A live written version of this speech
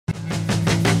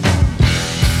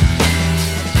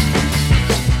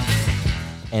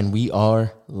And we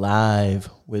are live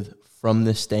with From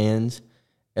the Stands,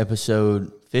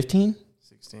 episode 15?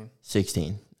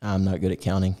 16. I'm not good at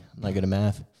counting. I'm not good at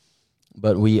math.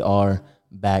 But we are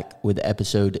back with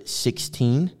episode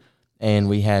 16, and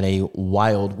we had a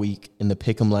wild week in the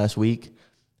Pick'em last week.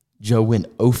 Joe went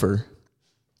over.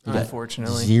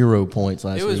 Unfortunately. 0 points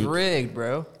last week. It was rigged,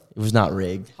 bro. It was not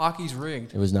rigged. Hockey's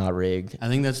rigged. It was not rigged. I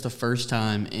think that's the first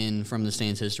time in From the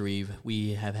Stands history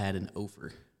we have had an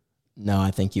over. No,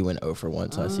 I think you went over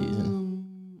once last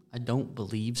season. I don't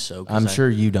believe so. I'm sure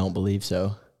you don't believe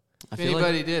so. If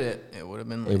anybody did it, it would have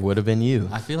been. It would have been you.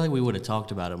 I feel like we would have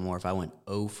talked about it more if I went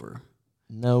over.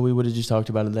 No, we would have just talked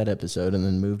about it that episode and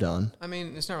then moved on. I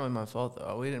mean, it's not really my fault,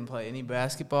 though. We didn't play any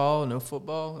basketball, no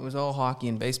football. It was all hockey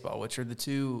and baseball, which are the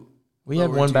two. We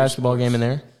had one basketball game in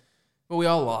there. But we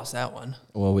all lost that one.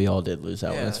 Well, we all did lose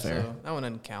that one. That's fair. So that one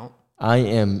doesn't count. I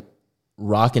am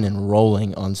rocking and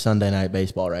rolling on Sunday Night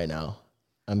Baseball right now.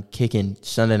 I'm kicking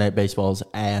Sunday Night Baseball's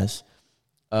ass.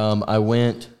 I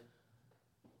went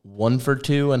 1 for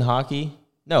 2 in hockey.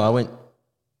 No, I went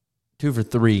 2 for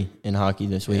 3 in hockey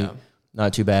this week. Yeah.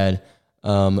 Not too bad.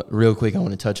 Real quick, I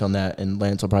want to touch on that, and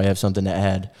Lance will probably have something to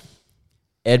add.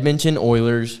 Edmonton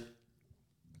Oilers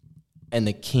and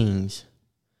the Kings.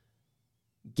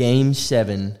 Game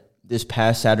 7 this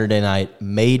past Saturday night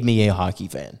made me a hockey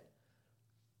fan.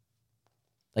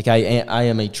 Like, I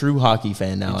am a true hockey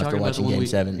fan now after watching Game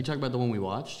 7. You talking about the one we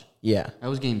watched? Yeah. That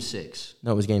was Game 6.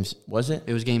 No, it was was it?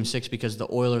 It was Game 6 because the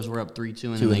Oilers were up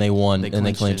 3-2 and they won, and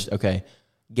they clinched. Okay.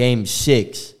 Game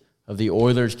 6 of the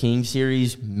Oilers-Kings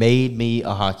series made me a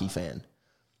hockey fan.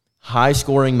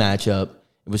 High-scoring matchup.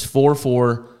 It was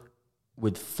 4-4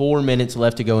 with 4 minutes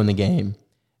left to go in the game.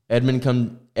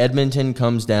 Edmonton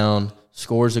comes down,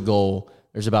 scores a goal.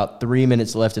 There's about 3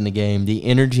 minutes left in the game. The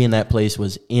energy in that place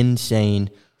was insane.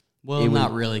 Well,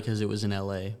 not really because it was in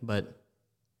L.A., but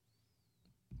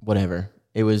whatever.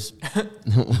 It was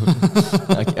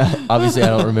obviously I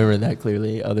don't remember that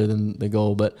clearly other than the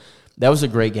goal, but that was a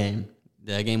great game.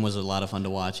 That game was a lot of fun to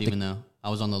watch, even though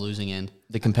I was on the losing end.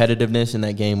 The competitiveness in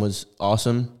that game was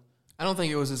awesome. I don't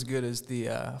think it was as good as the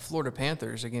Florida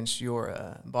Panthers against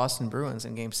your Boston Bruins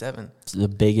in Game 7. It's the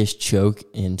biggest choke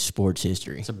in sports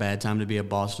history. It's a bad time to be a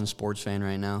Boston sports fan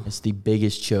right now. It's the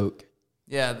biggest choke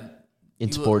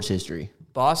in sports history.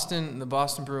 The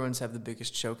Boston Bruins have the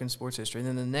biggest choke in sports history. And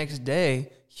then the next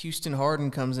day, Houston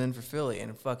Harden comes in for Philly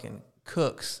and fucking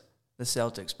cooks the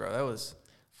Celtics, bro. That was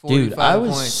 45 Dude, I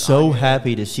was points so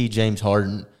happy to see James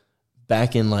Harden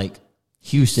back in, like,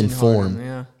 Houston form. Harden,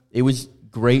 yeah. It was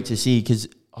great to see because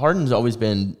Harden's always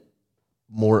been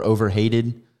more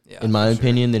overhated, in my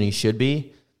opinion, than he should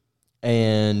be.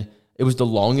 And it was the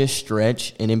longest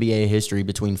stretch in NBA history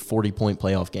between 40-point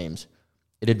playoff games.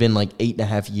 It had been like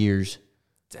 8.5 years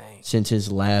since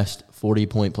his last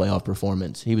 40-point playoff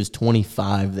performance. He was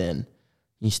 25 then.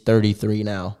 He's 33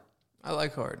 now. I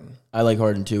like Harden. I like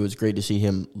Harden too. It was great to see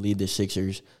him lead the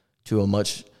Sixers to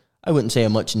I wouldn't say a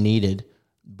much needed,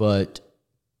 but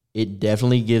it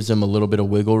definitely gives them a little bit of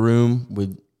wiggle room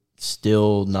with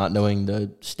still not knowing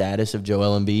the status of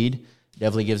Joel Embiid.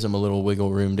 Definitely gives them a little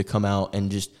wiggle room to come out and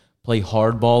just play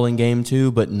hardball in Game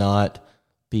 2, but not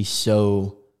be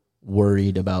so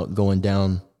worried about going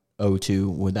down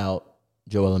 0-2 without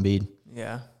Joel Embiid.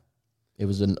 Yeah. It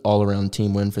was an all-around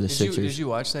team win for the Sixers. Did you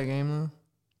watch that game, though?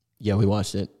 Yeah, we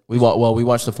watched it. We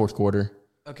watched the fourth quarter.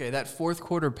 Okay, that fourth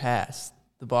quarter pass,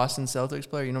 the Boston Celtics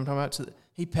player, you know what I'm talking about?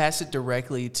 He passed it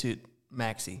directly to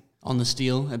Maxey. On the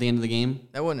steal at the end of the game?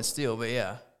 That wasn't a steal, but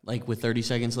yeah. Like with 30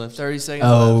 seconds left? 30 seconds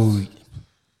left.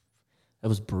 That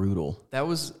was brutal.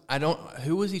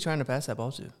 Who was he trying to pass that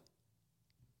ball to?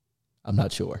 I'm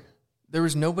not sure. There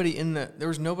was nobody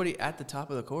at the top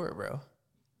of the court, bro.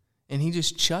 And he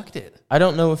just chucked it. I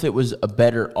don't know if it was a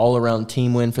better all-around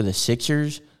team win for the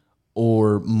Sixers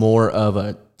or more of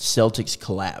a Celtics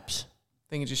collapse. I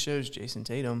think it just shows Jason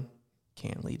Tatum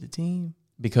can't lead the team.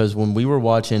 Because when we were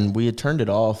watching, we had turned it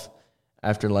off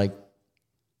after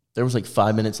there was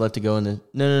 5 minutes left to go in the.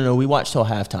 No. We watched till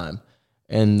halftime,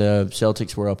 and the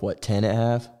Celtics were up 10 at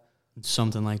half.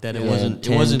 Something like that. It wasn't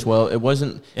 12. It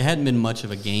wasn't. It hadn't been much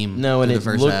of a game. No, and the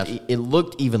first half. It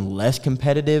looked even less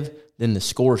competitive than the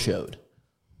score showed.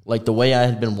 Like the way I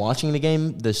had been watching the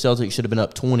game, the Celtics should have been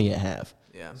up 20 at half.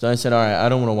 Yeah. So I said, all right, I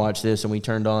don't want to watch this, and we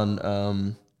turned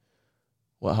on.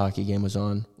 What hockey game was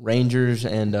on? Rangers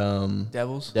and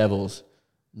Devils.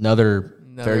 Another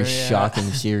very shocking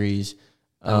series.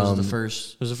 That was the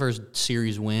first. It was the first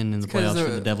series win in the playoffs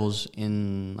for the Devils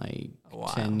in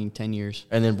 10 years.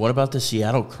 And then what about the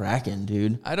Seattle Kraken,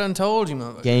 dude? I done told you,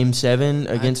 motherfucker. Game 7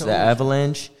 against the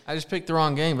Avalanche. I just picked the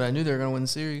wrong game, but I knew they were going to win the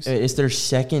series. It's their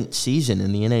second season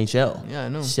in the NHL. Yeah, I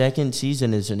know. Second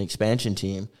season as an expansion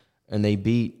team, and they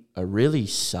beat a really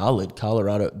solid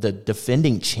Colorado, the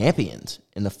defending champions,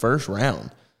 in the first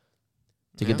round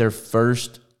to get their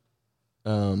first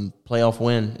playoff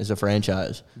win as a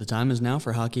franchise. The time is now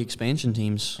for hockey expansion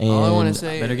teams. And all I want to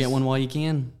say better is get one while you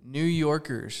can. New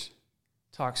Yorkers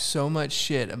talk so much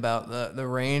shit about the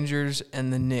Rangers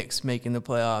and the Knicks making the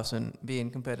playoffs and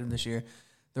being competitive this year.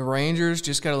 The Rangers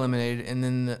just got eliminated, and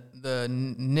then the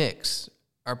Knicks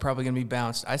are probably going to be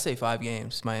bounced. I say 5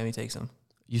 games. Miami takes them.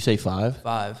 You say 5?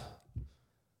 5.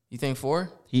 You think 4?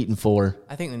 Heat and 4.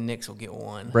 I think the Knicks will get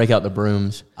 1. Break out the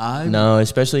brooms. No,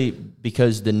 especially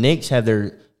because the Knicks have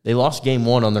they lost game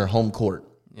 1 on their home court.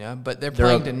 Yeah, but they're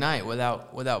playing tonight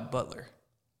without Butler.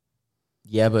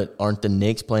 Yeah, but aren't the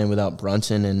Knicks playing without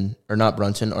Brunson or not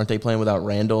Brunson? Aren't they playing without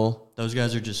Randall? Those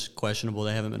guys are just questionable.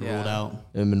 They haven't been ruled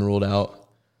out. They haven't been ruled out.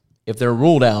 If they're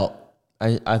ruled out,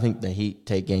 I think the Heat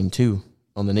take game 2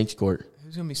 on the Knicks court.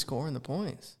 Who's going to be scoring the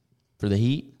points? For the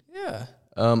Heat? Yeah.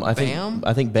 I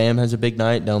think Bam has a big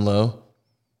night down low.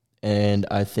 And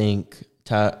I think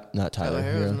not Tyler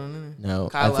Harris, Hero. No.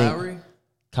 Kyle Lowry?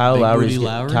 Kyle Lowry?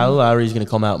 Lowry's going to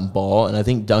come out and ball, and I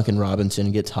think Duncan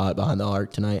Robinson gets hot behind the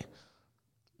arc tonight.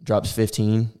 Drops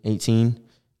 15, 18.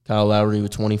 Kyle Lowry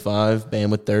with 25,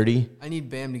 Bam with 30. I need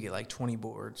Bam to get like 20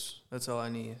 boards. That's all I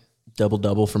need.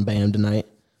 Double-double from Bam tonight.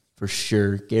 For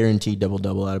sure. Guaranteed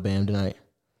double-double out of Bam tonight.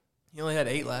 He only had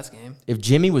 8 last game. If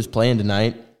Jimmy was playing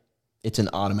tonight, it's an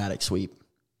automatic sweep.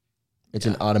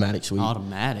 An automatic sweep.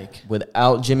 Automatic.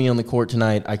 Without Jimmy on the court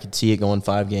tonight, I could see it going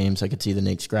 5 games. I could see the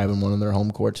Knicks grabbing one on their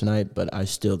home court tonight, but I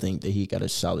still think the Heat got a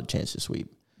solid chance to sweep.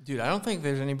 Dude, I don't think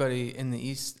there's anybody in the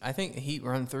East. I think the Heat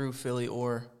run through Philly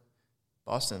or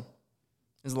Boston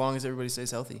as long as everybody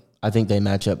stays healthy. I think they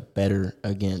match up better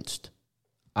against –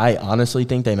 I honestly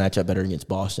think they match up better against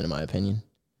Boston, in my opinion.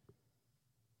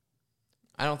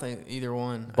 I don't think either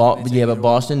one. But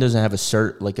Boston doesn't have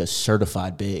a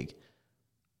certified big.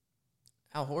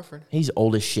 Al Horford. He's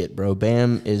old as shit, bro.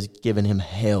 Bam is giving him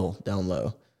hell down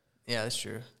low. Yeah, that's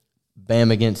true.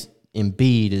 Bam against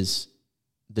Embiid is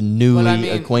the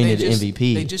newly acquainted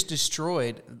MVP. They just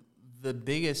destroyed the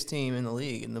biggest team in the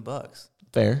league in the Bucks.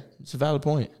 Fair. It's a valid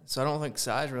point. So I don't think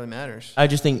size really matters. I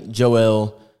just think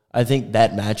I think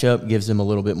that matchup gives them a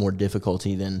little bit more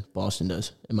difficulty than Boston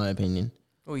does, in my opinion.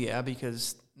 Oh, yeah,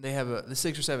 because the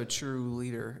Sixers have a true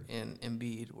leader in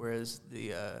Embiid, whereas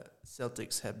the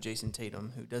Celtics have Jason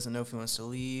Tatum, who doesn't know if he wants to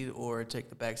lead or take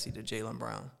the backseat to Jaylen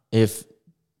Brown. If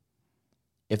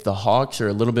the Hawks are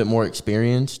a little bit more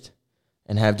experienced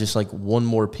and have just like one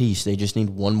more piece, they just need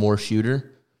one more shooter,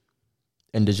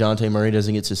 and DeJounte Murray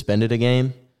doesn't get suspended a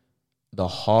game, the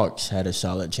Hawks had a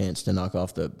solid chance to knock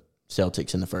off the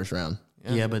Celtics in the first round.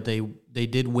 Yeah, but they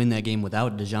did win that game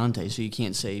without DeJounte, so you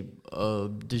can't say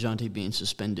DeJounte being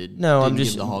suspended didn't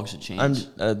give the Hawks a chance.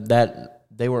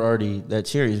 That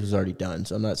series was already done,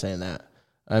 so I'm not saying that.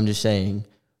 I'm just saying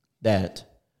that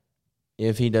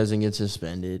if he doesn't get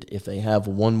suspended, if they have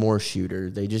one more shooter,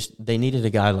 they needed a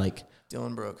guy like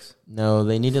Dillon Brooks. No,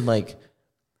 they needed like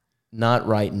not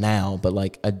right now, but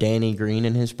like a Danny Green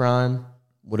in his prime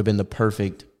would have been the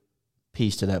perfect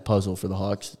piece to that puzzle for the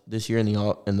Hawks this year in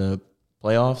the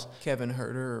playoffs. Kevin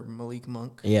Huerter or Malik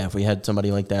Monk. Yeah, if we had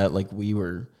somebody like that, like we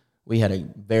had a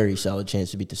very solid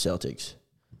chance to beat the Celtics.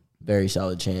 Very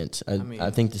solid chance. I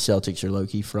think the Celtics are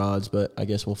low-key frauds, but I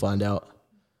guess we'll find out.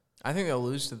 I think they'll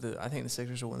lose I think the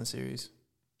Sixers will win the series.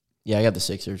 Yeah, I got the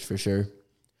Sixers for sure.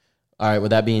 All right,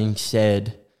 with that being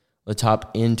said, let's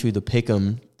hop into the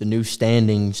pick'em. The new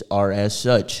standings are as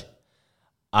such.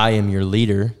 I am your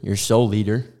leader, your sole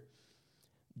leader.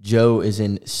 Joe is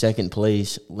in second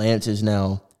place. Lance is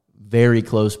now very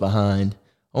close behind,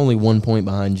 only 1 point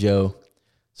behind Joe.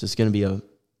 So it's going to be a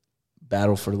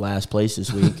battle for last place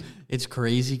this week. It's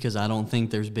crazy because I don't think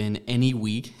there's been any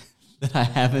week that I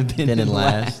haven't been in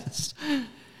last.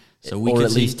 So we could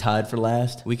at least tied for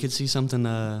last. We could see something.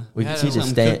 We could see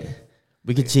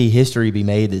we could see history be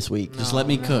made this week. Just let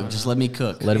me cook. Just let me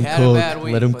cook. Let him cook.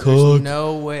 Let him cook.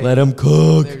 No way. Let him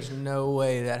cook. There's no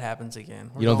way that happens again.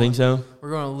 You don't think so?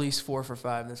 We're going at least 4 for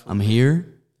 5 this week. I'm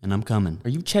here and I'm coming. Are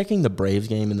you checking the Braves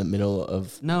game in the middle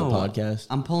of the podcast?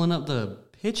 I'm pulling up the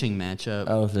pitching matchup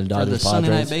for the Sunday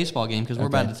Night Baseball game because we're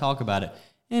about to talk about it.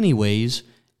 Anyways,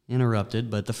 interrupted,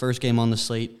 but the first game on the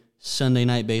slate, Sunday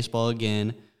Night Baseball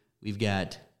again. We've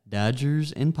got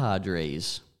Dodgers and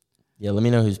Padres. Yeah, let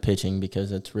me know who's pitching because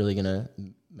that's really going to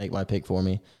make my pick for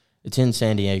me. It's in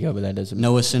San Diego, but that doesn't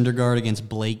matter. Noah Syndergaard against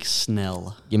Blake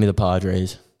Snell. Give me the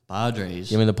Padres.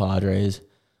 Give me the Padres.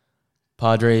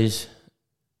 Padres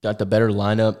got the better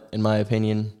lineup, in my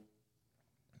opinion.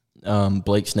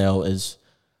 Blake Snell is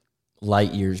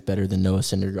light years better than Noah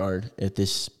Syndergaard at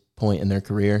this point in their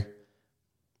career.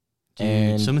 Dude,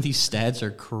 and some of these stats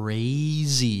are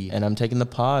crazy. And I'm taking the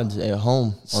Pods at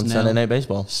home on Sunday Night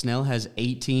Baseball. Snell has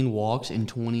 18 walks in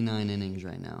 29 innings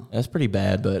right now. That's pretty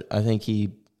bad, but I think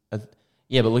but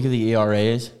look at the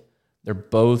ERAs. They're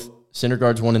both,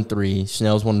 Syndergaard's 1-3,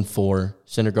 Snell's 1-4.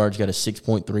 Syndergaard's got a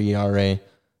 6.3 ERA.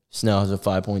 Snell has a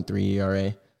 5.3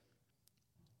 ERA.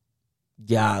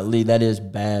 Golly, that is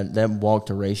bad. That walk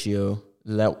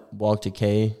to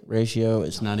K ratio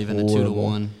is not even horrible.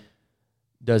 a 2-1.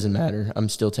 Doesn't matter. I'm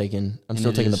still taking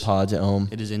the Pods at home.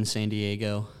 It is in San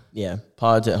Diego. Yeah,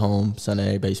 Pods at home,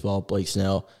 Sunday Night Baseball, Blake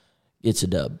Snell. It's a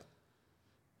dub.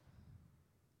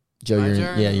 Joe,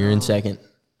 you're in second.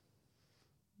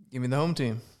 Give me the home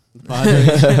team. The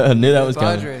Padres. I knew that was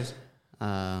Padres.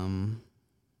 coming.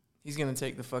 He's going to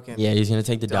take the fucking he's going to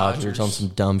take the Dodgers on some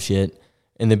dumb shit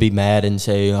and then be mad and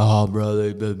say, oh,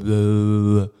 brother, blah, blah,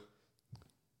 blah.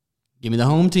 Give me the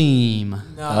home team.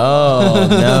 No. Oh,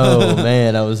 no,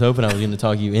 man. I was hoping I was going to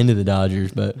talk you into the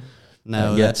Dodgers, but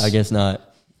No, I guess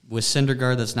not. With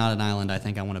Syndergaard, that's not an island I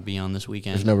think I want to be on this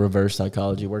weekend. There's no reverse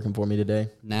psychology working for me today.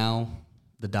 Now,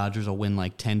 the Dodgers will win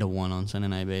like 10-1 on Sunday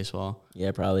Night Baseball.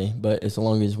 Yeah, probably. But as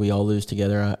long as we all lose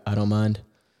together, I don't mind.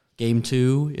 Game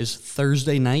 2 is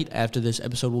Thursday night after this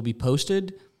episode will be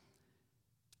posted.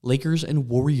 Lakers and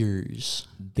Warriors.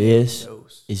 This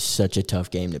is such a tough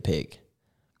game to pick.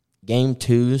 Game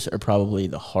 2s are probably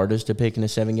the hardest to pick in a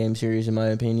 7-game series, in my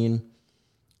opinion.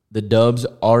 The Dubs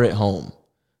are at home.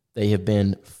 They have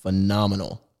been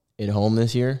phenomenal at home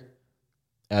this year.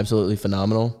 Absolutely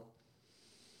phenomenal.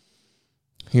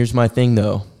 Here's my thing,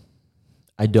 though.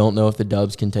 I don't know if the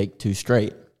Dubs can take 2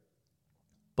 straight.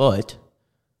 But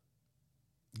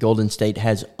Golden State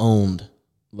has owned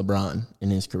LeBron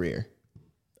in his career.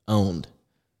 Owned.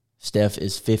 Steph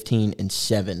is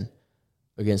 15-7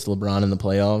 against LeBron in the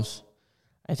playoffs.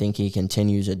 I think he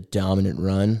continues a dominant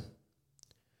run.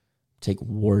 Take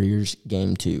Warriors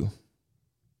game 2.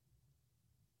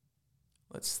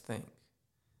 Let's think.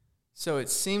 So it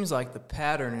seems like the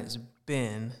pattern has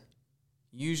been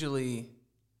usually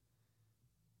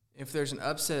if there's an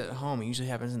upset at home, it usually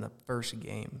happens in the first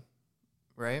game,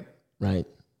 right? Right.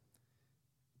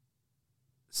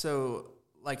 So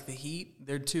like the Heat,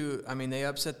 they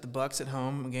upset the Bucks at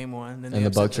home in game 1. Then And the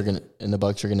Bucks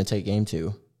are gonna take game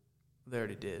 2. They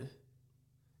already did.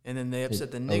 And then they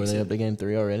upset the Knicks. Were they up to game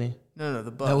 3 already? No,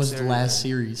 the Bucks. That was the last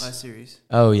series. Last series.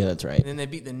 Oh, yeah, that's right. And then they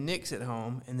beat the Knicks at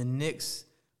home, and the Knicks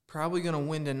probably going to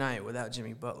win tonight without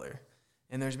Jimmy Butler.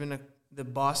 And there's been the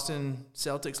Boston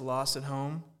Celtics lost at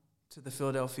home to the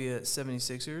Philadelphia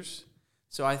 76ers.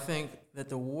 So I think that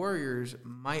the Warriors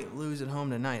might lose at home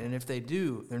tonight. And if they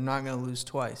do, they're not going to lose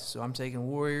twice. So I'm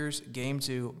taking Warriors, game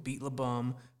 2, beat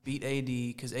LeBum, beat AD,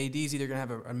 because AD is either going to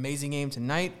have an amazing game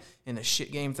tonight and a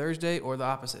shit game Thursday, or the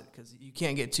opposite, because you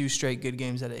can't get 2 straight good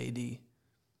games out of AD.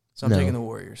 So I'm taking the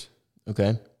Warriors.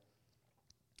 Okay.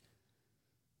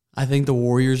 I think the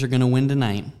Warriors are going to win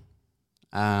tonight.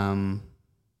 And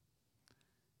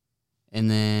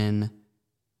then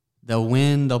they'll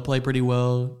win. They'll play pretty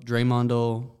well. Draymond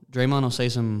will say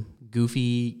some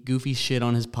goofy shit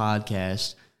on his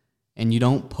podcast. And you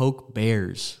don't poke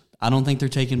bears. I don't think they're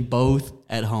taking both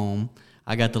at home.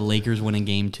 I got the Lakers winning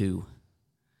game 2.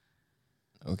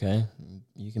 Okay.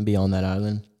 You can be on that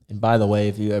island. And by the way,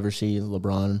 if you ever see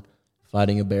LeBron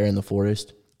fighting a bear in the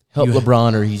forest, help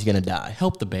LeBron or he's going to die.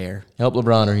 Help the bear. Help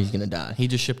LeBron or he's going to die. He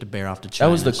just shipped a bear off to China.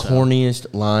 That was the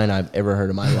corniest line I've ever heard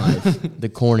in my life. The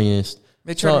corniest.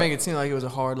 They tried to make it seem like it was a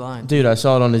hard line. Dude, I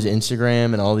saw it on his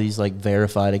Instagram, and all these like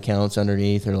verified accounts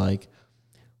underneath are like,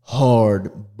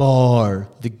 hard, bar,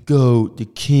 the GOAT, the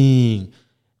king,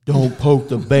 don't poke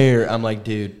the bear. I'm like,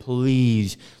 dude,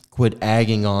 please quit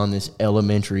agging on this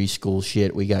elementary school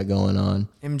shit we got going on.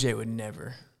 MJ would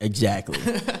never. Exactly.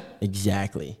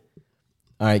 Exactly.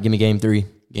 All right, give me game 3.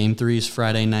 Game 3 is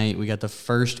Friday night. We got the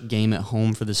first game at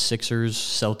home for the Sixers,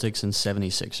 Celtics, and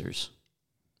 76ers.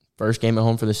 First game at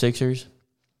home for the Sixers.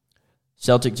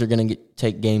 Celtics are going to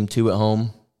take game 2 at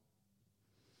home.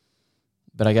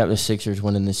 But I got the Sixers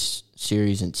winning this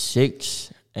series in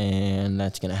 6, and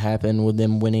that's going to happen with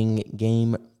them winning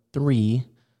game 3.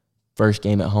 First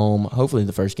game at home. Hopefully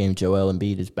the first game Joel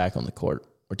Embiid is back on the court.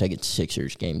 We're taking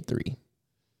Sixers game 3.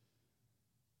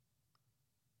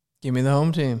 Give me the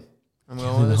home team. I'm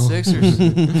going with the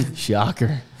Sixers.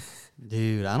 Shocker.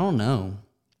 Dude, I don't know.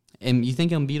 And you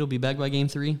think Embiid will be back by game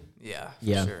 3? Yeah,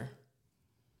 for sure.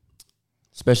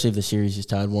 Especially if the series is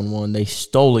tied 1-1. They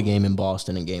stole a game in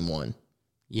Boston in game 1.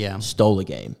 Yeah. Stole a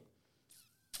game.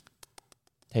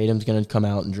 Tatum's going to come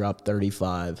out and drop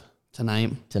 35.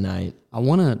 Tonight. Tonight. I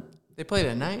want to... They played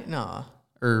at night? No.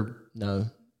 No.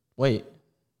 Wait.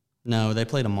 No, they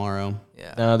play tomorrow.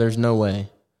 Yeah. No, there's no way.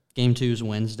 Game 2 is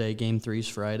Wednesday. Game 3 is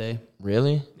Friday.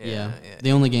 Really? Yeah.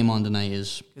 The only game on tonight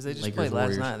is because they just Lakers played last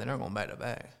Warriors. night. They're not going back to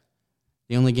back.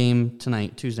 The only game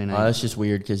tonight, Tuesday night. That's just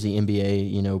weird because the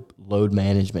NBA, load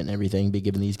management and everything, be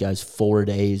giving these guys 4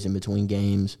 days in between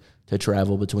games to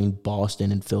travel between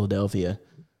Boston and Philadelphia.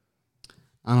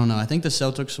 I don't know. I think the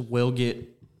Celtics will get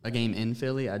a game in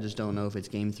Philly. I just don't know if it's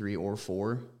game 3 or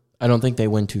 4. I don't think they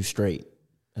win 2 straight,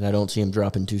 and I don't see them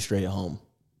dropping 2 straight at home.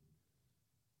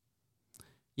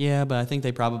 Yeah, but I think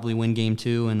they probably win game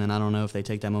 2, and then I don't know if they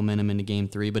take that momentum into game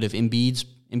 3. But if Embiid's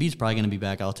probably going to be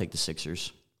back, I'll take the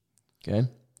Sixers. Okay.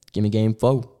 Give me game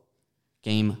 4.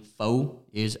 Game 4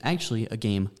 is actually a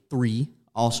game 3,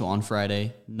 also on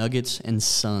Friday. Nuggets and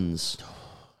Suns.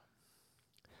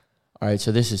 All right,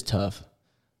 so this is tough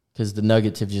because the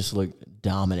Nuggets have just looked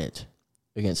dominant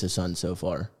against the Suns so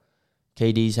far.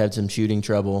 KD's had some shooting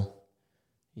trouble.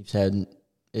 He's had,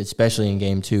 especially in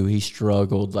game 2, he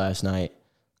struggled last night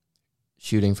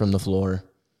shooting from the floor.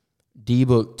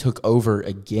 D-Book took over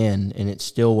again, and it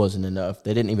still wasn't enough.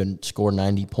 They didn't even score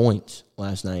 90 points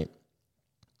last night.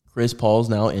 Chris Paul's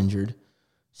now injured,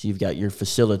 so you've got your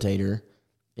facilitator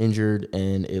injured,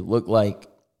 and it looked like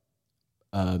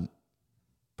it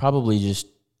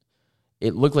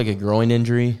looked like a groin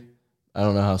injury. I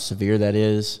don't know how severe that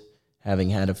is. Having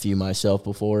had a few myself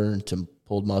before, some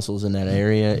pulled muscles in that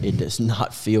area, it does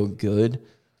not feel good.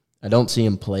 I don't see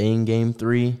him playing game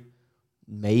 3.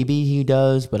 Maybe he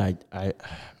does, but I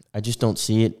just don't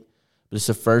see it. But it's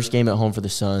the first game at home for the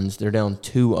Suns. They're down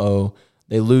 2-0.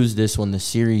 They lose this one, the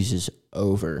series is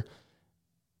over.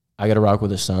 I got to rock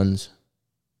with the Suns.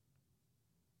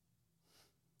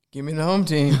 Give me the home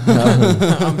team.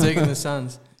 I'm taking the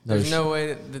Suns. There's no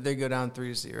way that they go down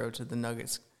 3-0 to the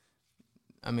Nuggets.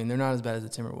 I mean, they're not as bad as the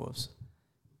Timberwolves.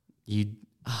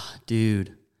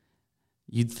 Dude,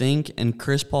 you'd think, and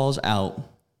Chris Paul's out.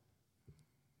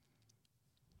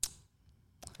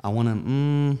 I want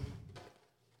to,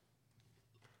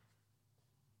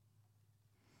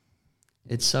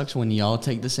 It sucks when y'all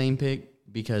take the same pick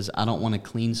because I don't want to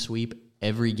clean sweep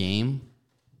every game.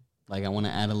 Like, I want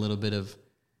to add a little bit of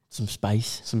some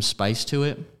spice to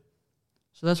it.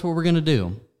 So that's what we're going to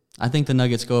do. I think the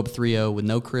Nuggets go up 3-0 with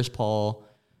no Chris Paul.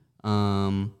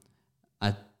 I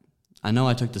know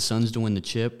I took the Suns to win the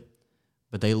chip,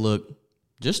 but they look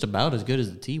just about as good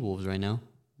as the T-Wolves right now.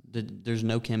 There's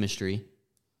no chemistry.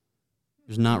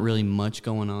 There's not really much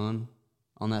going on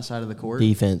that side of the court.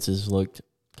 Defenses looked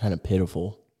kind of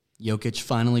pitiful. Jokic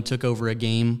finally took over a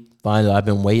game. Finally, I've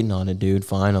been waiting on it, dude.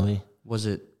 Finally. Was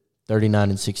it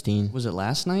 39-16? Was it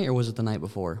last night or was it the night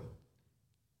before?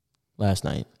 Last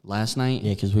night. Last night?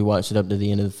 Yeah, because we watched it up to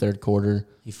the end of the third quarter.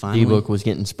 He finally. D-Book was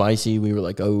getting spicy. We were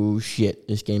like, oh, shit,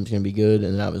 this game's going to be good.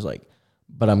 And then I was like,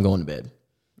 but I'm going to bed.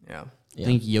 Yeah. I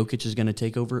think Jokic is going to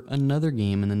take over another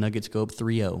game, and the Nuggets go up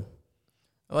 3-0.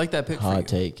 I like that pick for you. Hot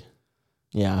take.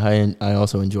 Yeah, I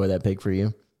also enjoy that pick for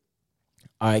you.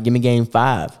 All right, give me game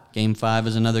 5. Game 5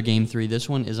 is another game 3. This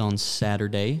one is on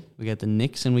Saturday. We got the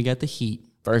Knicks and we got the Heat.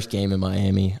 First game in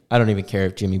Miami. I don't even care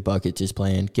if Jimmy Buckets is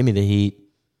playing. Give me the Heat.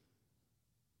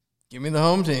 Give me the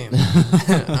home team.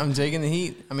 I'm taking the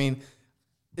Heat. I mean,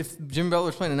 if Jimmy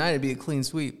Butler's playing tonight, it'd be a clean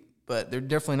sweep. But they're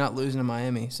definitely not losing to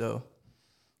Miami, so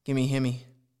give me Himmy.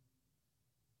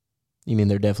 You mean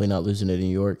they're definitely not losing to New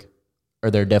York? Or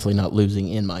they're definitely not losing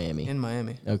in Miami? In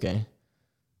Miami. Okay.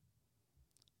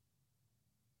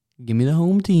 Give me the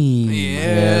home team.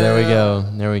 Yeah, there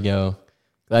we go.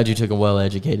 Glad you took a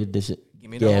well-educated Give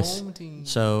me the guess. home team.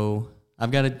 So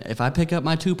I've got to, if I pick up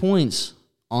my 2 points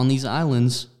on these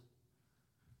islands,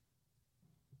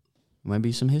 might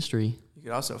be some history. You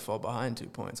could also fall behind 2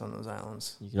 points on those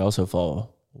islands. You could also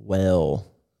fall well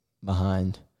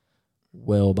behind.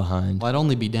 Well behind. Well, I'd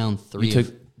only be down 3.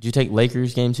 Did you take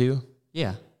Lakers game 2?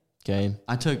 Yeah. Okay.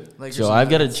 I took Lakers So and I've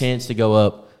got a Nuggets. chance to go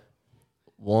up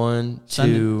 1,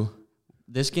 2.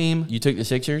 this game. You took the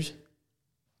Sixers?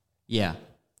 Yeah.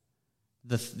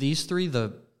 These 3,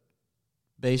 the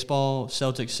baseball,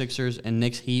 Celtics, Sixers, and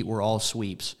Knicks Heat were all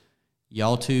sweeps.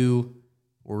 Y'all 2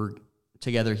 were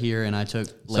together here, and I took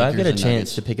Lakers So I've got a and chance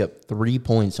Nuggets. to pick up 3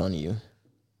 points on you.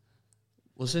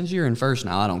 Well, since you're in first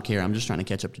now, I don't care. I'm just trying to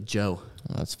catch up to Joe.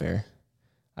 Oh, that's fair.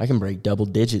 I can break double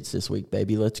digits this week,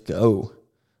 baby. Let's go.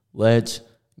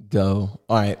 All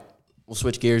right. We'll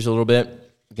switch gears a little bit.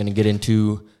 We're going to get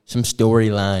into some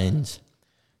storylines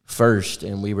first,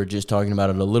 and we were just talking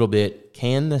about it a little bit.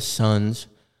 Can the Suns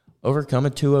overcome a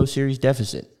 2-0 series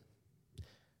deficit?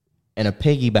 And a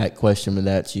piggyback question to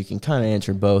that, so you can kind of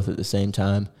answer both at the same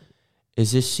time.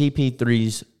 Is this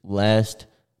CP3's last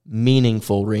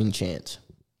meaningful ring chance?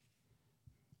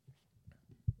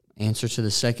 Answer to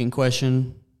the second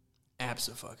question,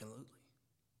 Abso-fucking-lutely.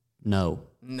 no.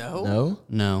 No? No?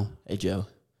 No. Hey, Joe,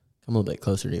 come a little bit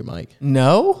closer to your mic.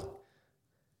 No?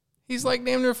 He's like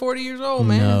damn near 40 years old,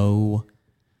 man. No.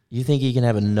 You think he can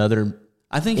have another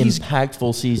I think he's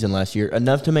impactful season last year,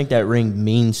 enough to make that ring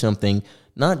mean something,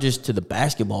 not just to the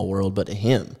basketball world, but to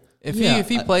him? If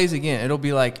he plays again, it'll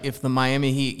be like if the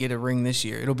Miami Heat get a ring this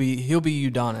year. He'll be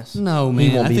Udonis. No, man.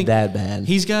 He won't I be think that bad.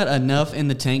 He's got enough in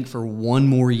the tank for one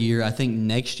more year. I think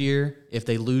next year, if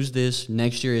they lose this,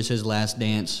 next year is his last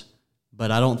dance.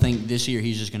 But I don't think this year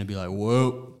he's just going to be like,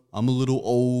 whoa, I'm a little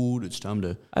old. It's time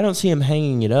to. I don't see him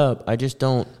hanging it up. I just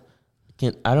don't.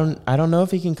 I don't know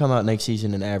if he can come out next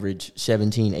season and average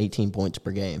 17, 18 points per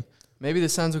game. Maybe the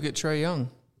Suns will get Trae Young.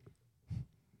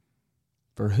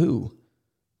 For who?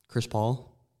 Chris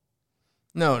Paul.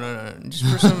 No. Just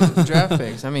for some draft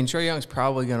picks. I mean, Trae Young's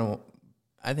probably going to.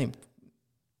 I think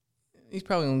he's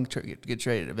probably going to get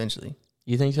traded eventually.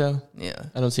 You think so? Yeah.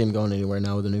 I don't see him going anywhere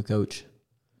now with a new coach.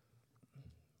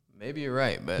 Maybe you're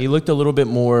right, but He looked a little bit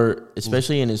more,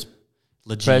 especially in his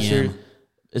pressure.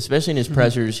 Especially in his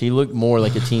pressers, he looked more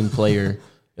like a team player.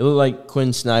 It looked like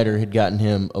Quinn Snyder had gotten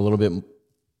him a little bit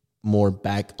more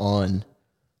back on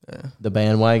the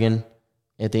bandwagon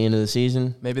at the end of the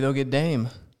season. maybe they'll get Dame.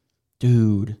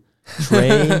 Dude,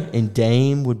 Trae and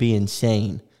Dame would be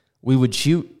insane. We would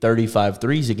shoot 35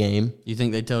 threes a game. You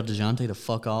think they tell DeJounte to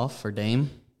fuck off for Dame?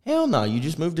 Hell no. You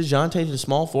just move DeJounte to the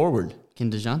small forward. Can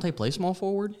DeJounte play small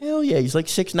forward? Hell yeah. He's like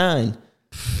 6'9".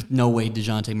 No way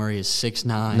DeJounte Murray is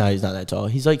 6'9". No, he's not that tall.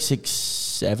 He's like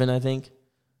 6'7", I think.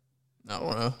 I don't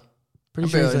know. Pretty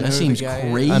I sure he's barely like, know That who seems the guy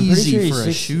is. crazy I'm pretty sure he's for a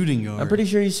 6 shooting guard. I'm pretty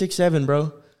sure he's 6'7",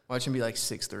 bro. Watch him be like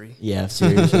 6'3". Yeah,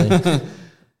 seriously.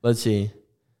 Let's see.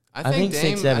 I think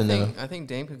Dame, 6'7" though. I think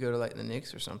Dame could go to like the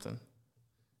Knicks or something.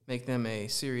 Make them a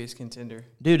serious contender.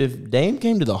 Dude, if Dame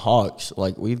came to the Hawks,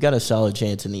 like, we've got a solid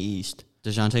chance in the East.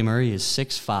 DeJounte Murray is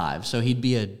 6'5", so he'd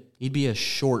be a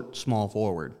short small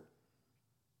forward.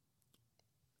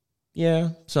 Yeah,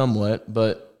 somewhat,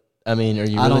 but I mean, are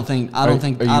you? I Really, don't think. I don't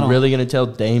think. Are I you don't, really going to tell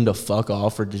Dame to fuck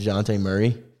off for DeJounte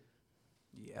Murray?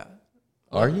 Yeah.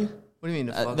 Are you? What do you mean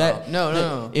to fuck that- off?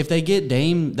 No. If they get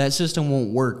Dame, that system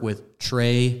won't work with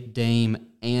Trae, Dame,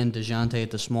 and DeJounte at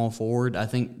the small forward. I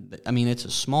mean, it's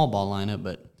a small ball lineup,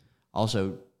 but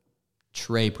also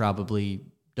Trae probably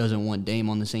doesn't want Dame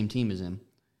on the same team as him.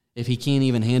 If he can't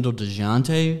even handle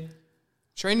DeJounte,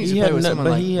 Trae needs to play with someone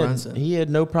like Brunson. He had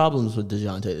no problems with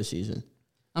DeJounte this season.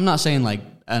 I'm not saying like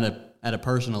at a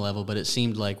personal level, but it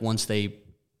seemed like once they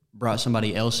brought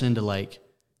somebody else in to like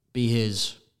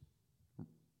be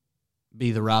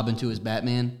the Robin to his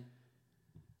Batman.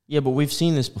 Yeah, but we've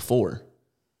seen this before.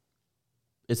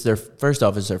 It's their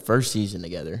first season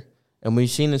together, and we've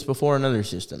seen this before in other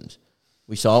systems.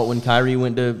 We saw it when Kyrie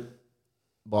went to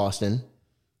Boston.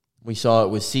 We saw it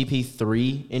with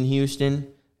CP3 in Houston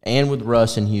and with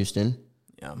Russ in Houston.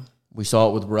 Yeah. We saw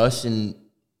it with Russ in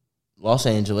Los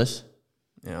Angeles.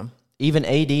 Yeah. Even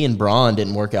AD and Bron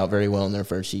didn't work out very well in their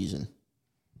first season.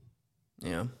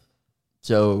 Yeah.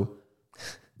 So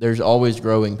there's always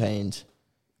growing pains.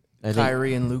 I think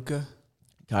Kyrie and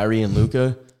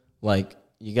Luka. like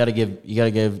you got to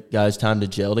give guys time to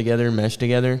gel together, mesh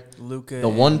together. Luka. The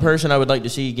one person I would like to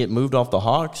see get moved off the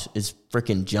Hawks is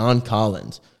freaking John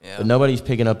Collins. Yeah. But nobody's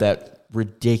picking up that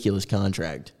ridiculous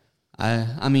contract.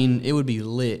 I mean, it would be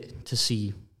lit to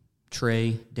see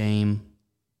Trae, Dame,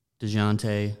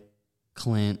 DeJounte,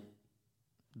 Clint,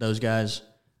 those guys.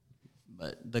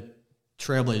 But the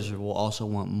Trailblazers will also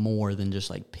want more than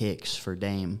just like picks for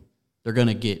Dame. They're going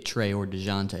to get Trae or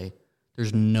DeJounte.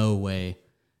 There's no way.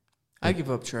 I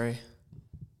give up Trae.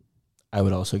 I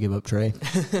would also give up Trae.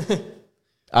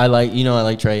 I like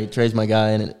Trae. Trae's my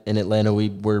guy in Atlanta. We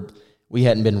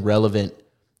hadn't been relevant.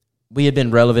 We had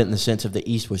been relevant in the sense of the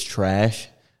East was trash,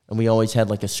 and we always had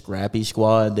like a scrappy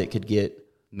squad that could get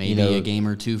Maybe a game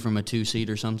or two from a 2 seed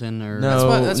or something. Or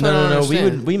No, that's what I don't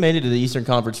understand. We made it to the Eastern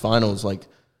Conference Finals like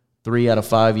 3 out of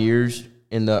 5 years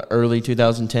in the early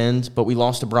 2010s, but we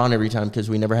lost to Bron every time because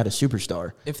we never had a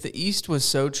superstar. If the East was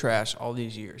so trash all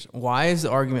these years, why is the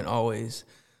argument always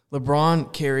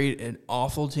LeBron carried an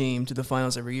awful team to the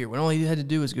finals every year when all he had to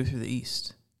do was go through the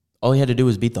East? All he had to do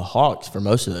was beat the Hawks for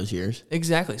most of those years.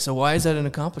 Exactly. So why is that an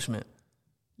accomplishment?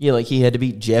 Yeah, like he had to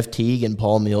beat Jeff Teague and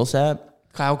Paul Millsap.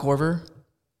 Kyle Korver?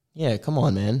 Yeah, come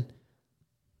on, man.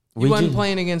 He wasn't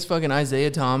playing against fucking Isaiah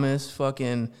Thomas,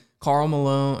 fucking Karl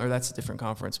Malone, or that's a different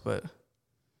conference, but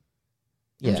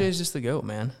Yeah. MJ's just the GOAT,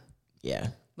 man. Yeah.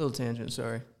 Little tangent,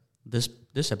 sorry. This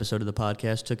this episode of the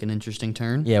podcast took an interesting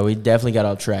turn. Yeah, we definitely got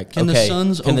off track. Can the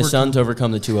Suns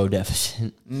overcome the 2-0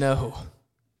 deficit? No.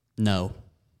 No.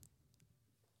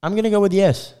 I'm going to go with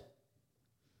yes.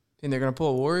 Think they're going to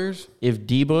pull Warriors? If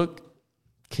D-Book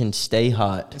can stay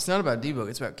hot. It's not about D-Book.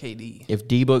 It's about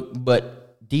KD.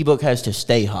 But D-Book has to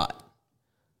stay hot.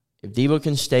 If D-Book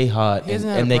can stay hot, he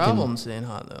hasn't had a problem staying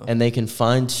hot, though. And they can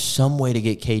find some way to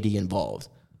get KD involved.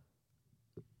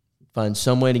 Find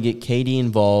some way to get KD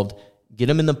involved. Get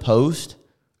him in the post.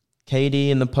 KD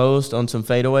in the post on some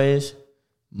fadeaways.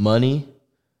 Money.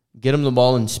 Get him the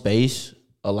ball in space.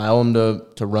 Allow him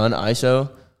to run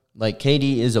ISO. Like,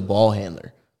 KD is a ball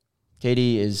handler.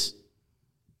 KD is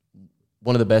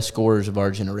one of the best scorers of our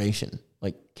generation.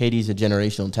 Like, KD's a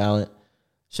generational talent.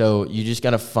 So you just got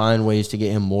to find ways to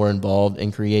get him more involved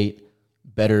and create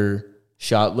better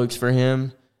shot looks for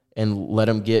him and let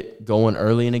him get going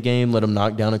early in a game, let him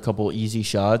knock down a couple easy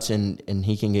shots, and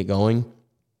he can get going.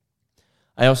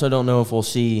 I also don't know if we'll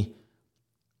see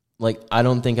 – I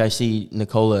don't think I see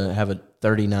Nikola have a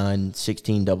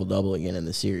 39-16 double-double again in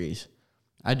the series.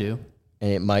 I do.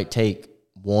 And it might take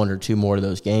one or two more of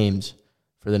those games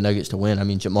for the Nuggets to win. I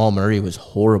mean, Jamal Murray was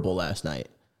horrible last night.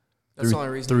 That's the only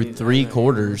reason. Through 3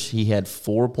 quarters, he had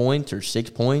 4 points or 6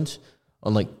 points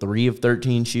on 3 of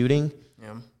 13 shooting.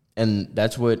 Yeah. And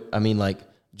that's what, I mean,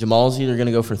 Jamal's either going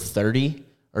to go for 30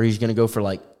 or he's going to go for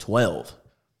 12.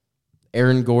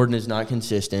 Aaron Gordon is not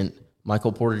consistent.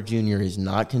 Michael Porter Jr. is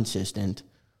not consistent.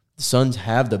 The Suns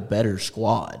have the better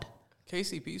squad.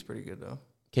 KCP's pretty good, though.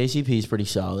 KCP's pretty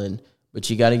solid, but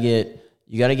you got to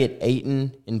get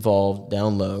Ayton involved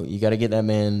down low. You got to get that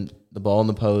man the ball in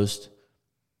the post.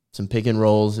 Some pick and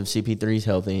rolls if CP3's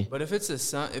healthy. But if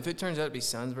it turns out to be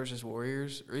Suns versus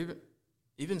Warriors, or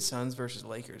even Suns versus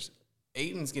Lakers,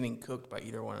 Ayton's getting cooked by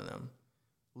either one of them,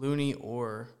 Looney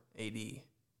or AD,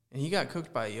 and he got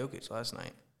cooked by Jokic last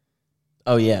night.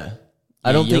 Oh yeah,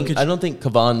 I don't think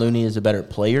Kevon Looney is a better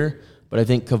player, but I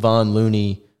think Kevon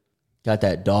Looney got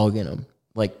that dog in him.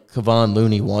 Kevon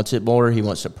Looney wants it more. He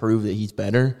wants to prove that he's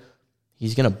better.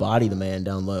 He's going to body the man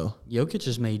down low. Jokic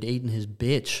just made Ayton his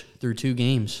bitch through 2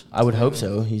 games. I would hope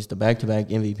so. He's the back-to-back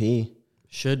MVP.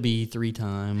 Should be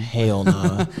 3-time. Hell no.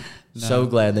 No. So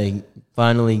glad they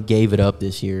finally gave it up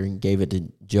this year and gave it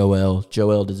to Joel.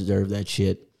 Joel deserved that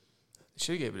shit. They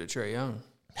should have gave it to Trae Young.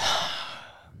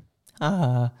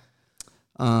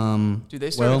 Dude,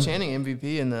 they started chanting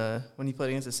MVP when he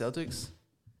played against the Celtics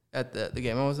at the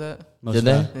game I was at. Did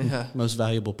they? Yeah. Most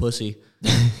valuable pussy.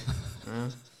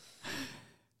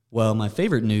 Well, my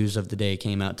favorite news of the day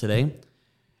came out today.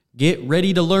 Get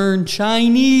ready to learn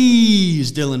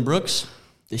Chinese, Dillon Brooks.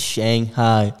 The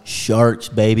Shanghai Sharks,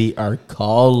 baby, are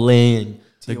calling.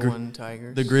 T1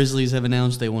 Tigers. The Grizzlies have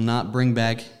announced they will not bring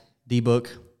back D-Book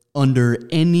under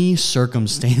any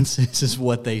circumstances, is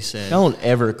what they said. Don't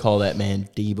ever call that man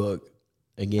D-Book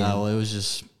again. Oh, it was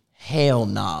just... Hell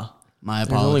nah. My There's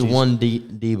apologies. only one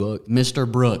D-Book.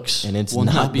 Mr. Brooks. And it's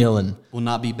not Dillon. Will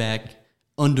not be back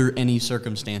under any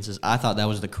circumstances. I thought that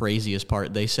was the craziest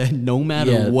part. They said no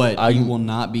matter what, he will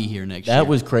not be here next year. That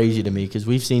was crazy to me because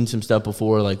we've seen some stuff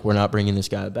before, we're not bringing this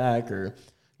guy back or,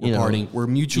 we're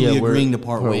mutually agreeing to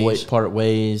part ways. Part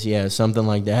ways, yeah, something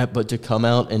like that. But to come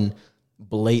out and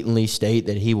blatantly state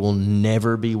that he will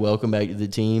never be welcome back to the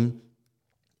team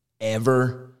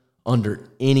ever under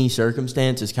any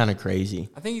circumstance is kind of crazy.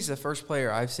 I think he's the first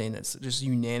player I've seen that's just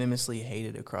unanimously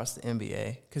hated across the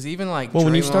NBA. Because even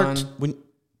Draymond,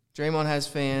 Draymond has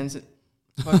fans.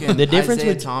 Fucking the difference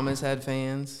Isaiah with Thomas had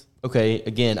fans. Okay,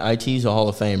 again, IT's a Hall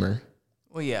of Famer.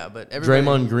 Well, yeah, but everybody...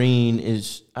 Draymond Green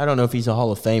is, I don't know if he's a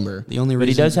Hall of Famer. The only reason, but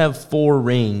he does have 4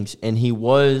 rings, and he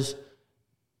was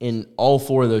in all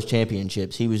 4 of those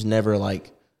championships. He was never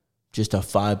just a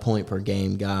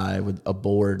 5-point-per-game guy with a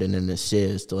board and an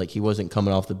assist. He wasn't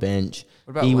coming off the bench.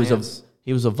 What about Lance?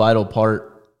 He was a vital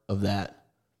part of that.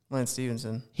 Lance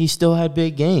Stevenson. He still had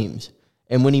big games.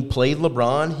 And when he played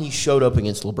LeBron, he showed up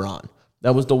against LeBron.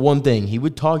 That was the one thing. He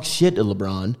would talk shit to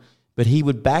LeBron, but he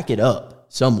would back it up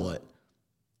somewhat.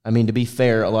 I mean, to be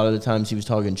fair, a lot of the times he was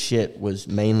talking shit was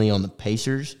mainly on the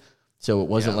Pacers, so it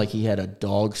wasn't like he had a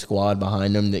dog squad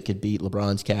behind him that could beat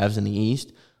LeBron's Cavs in the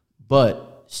East.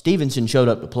 But Stevenson showed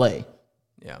up to play.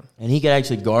 Yeah. And he could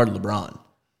actually guard LeBron.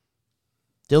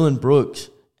 Dillon Brooks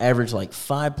averaged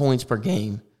 5 points per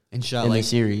game and shot in the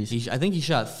series. I think he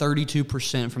shot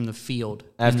 32% from the field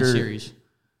in the series.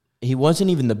 He wasn't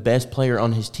even the best player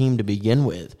on his team to begin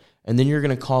with. And then you're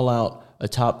going to call out a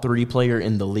top 3 player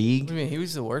in the league. What do you mean? He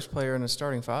was the worst player in the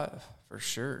starting 5, for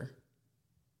sure.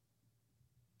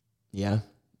 Yeah.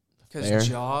 Because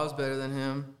Jaw's better than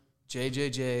him.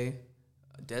 JJJ,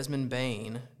 Desmond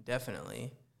Bain,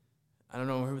 definitely. I don't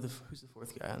know who's the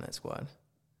fourth guy on that squad.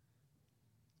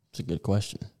 It's a good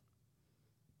question.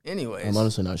 Anyways, I'm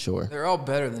honestly not sure. They're all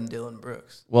better than Dillon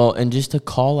Brooks. Well, and just to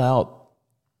call out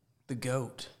the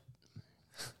GOAT.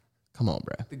 Come on,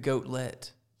 bro. The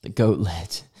GOAT-let. The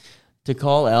GOAT-let. To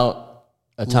call out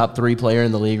a top 3 player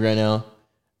in the league right now,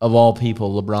 of all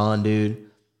people, LeBron, dude.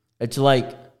 It's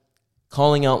like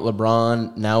calling out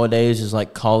LeBron nowadays is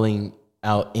like calling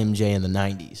out MJ in the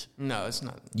 90s. No, it's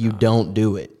not. You don't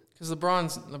do it. Because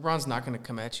LeBron's not going to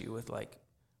come at you with, like,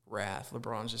 wrath.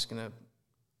 LeBron's just going to...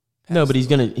 No, but he's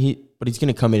gonna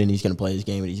come in and he's gonna play his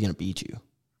game and he's gonna beat you.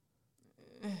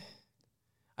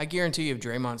 I guarantee you, if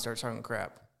Draymond starts talking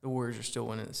crap, the Warriors are still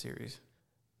winning the series.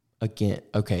 Again,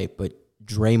 okay, but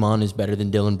Draymond is better than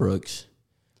Dillon Brooks.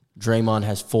 Draymond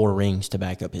has 4 rings to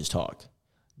back up his talk.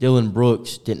 Dillon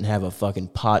Brooks didn't have a fucking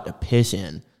pot to piss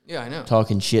in. Yeah, I know.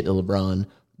 Talking shit to LeBron.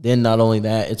 Then not only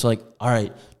that, it's like, all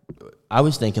right, I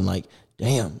was thinking like,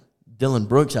 damn, Dillon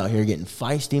Brooks out here getting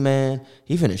feisty, man.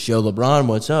 He finna show LeBron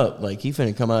what's up. Like, he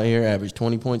finna come out here, average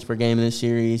 20 points per game in this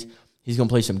series. He's going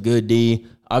to play some good D.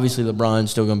 Obviously, LeBron's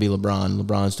still going to be LeBron.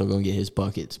 LeBron's still going to get his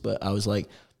buckets. But I was like,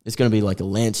 it's going to be like a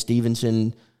Lance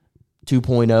Stevenson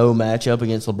 2.0 matchup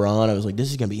against LeBron. I was like, this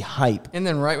is going to be hype. And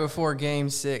then right before Game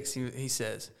 6, he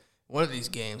says, one of these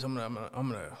games, I'm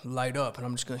gonna light up, and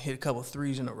I'm just going to hit a couple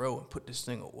threes in a row and put this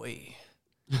thing away.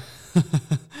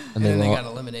 And then they got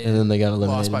eliminated. And then they got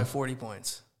eliminated. Lost by 40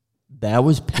 points. That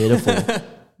was pitiful.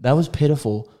 That was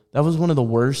pitiful. That was one of the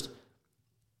worst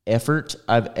efforts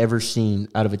I've ever seen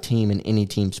out of a team in any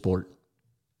team sport.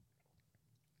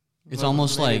 It's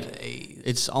almost like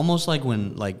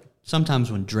when sometimes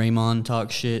when Draymond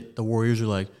talks shit, the Warriors are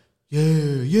like,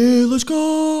 yeah, let's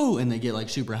go, and they get like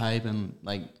super hype and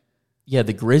like. Yeah,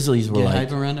 the Grizzlies were like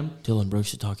hype around him. Dillon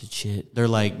Brooks is talking shit. They're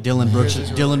like Dillon Brooks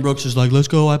is like, let's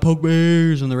go, I poke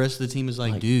bears, and the rest of the team is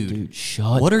like, dude,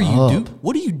 shut what are up. you do?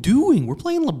 What are you doing? We're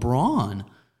playing LeBron.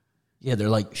 Yeah, they're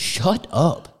like, shut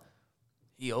up.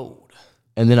 He old.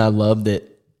 And then I loved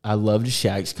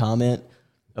Shaq's comment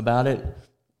about it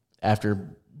after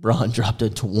Bron dropped a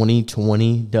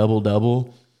 20-20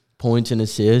 double-double, points and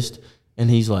assists, and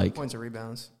he's like Points and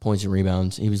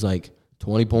rebounds. He was like,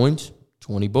 20 points,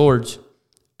 20 boards.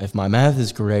 If my math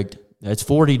is correct, that's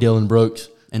 40, Dillon Brooks.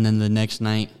 And then the next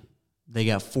night, they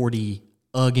got 40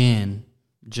 again,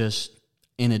 just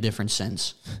in a different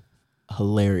sense.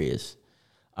 Hilarious.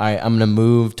 All right, I'm going to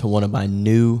move to one of my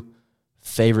new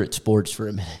favorite sports for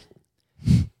a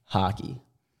minute. Hockey.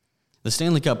 The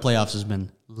Stanley Cup playoffs has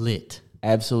been lit.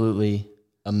 Absolutely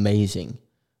amazing.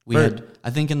 I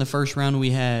think in the first round we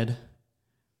had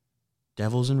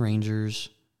Devils and Rangers,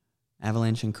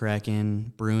 Avalanche and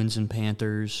Kraken, Bruins and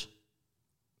Panthers.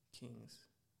 Kings.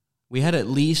 We had at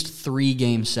least 3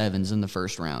 Game 7s in the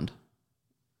first round.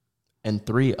 And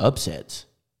 3 upsets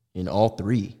in all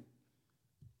 3.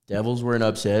 Devils were an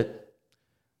upset.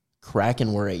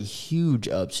 Kraken were a huge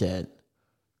upset.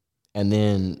 And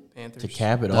then Panthers. to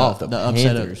cap it off, the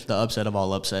Panthers. The upset of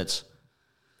all upsets.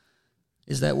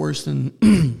 Is that worse than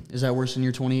your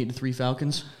 28-3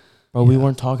 Falcons? Bro, we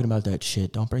weren't talking about that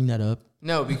shit. Don't bring that up.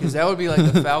 No, because that would be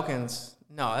like the Falcons.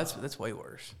 No, that's way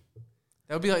worse.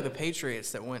 That would be like the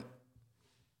Patriots that went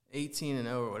 18-0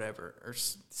 or whatever, or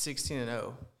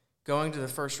 16-0, going to the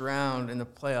first round in the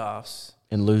playoffs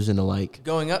And losing to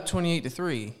going up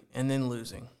 28-3 and then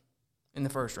losing in the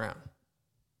first round.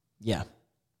 Yeah. That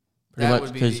Pretty much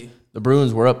would be because the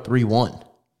Bruins were up 3-1.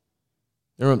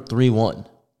 They were up 3-1.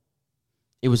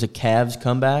 It was a Cavs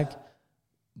comeback,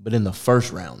 but in the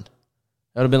first round.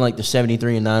 That would have been like the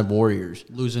 73-9 Warriors.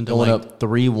 Losing to going up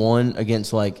 3-1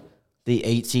 against the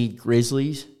 8-seed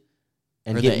Grizzlies.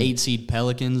 And or the 8-seed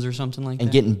Pelicans or something like that.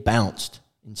 And getting bounced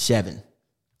in 7. It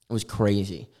was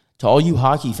crazy. To all you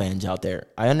hockey fans out there,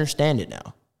 I understand it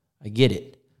now. I get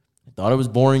it. I thought it was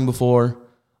boring before.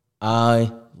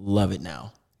 I love it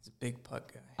now. He's a big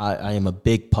puck guy. I am a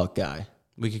big puck guy.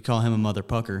 We could call him a mother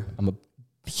pucker. I'm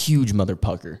a huge mother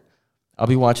pucker. I'll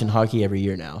be watching hockey every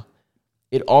year now.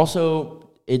 It also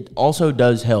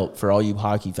does help for all you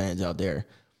hockey fans out there.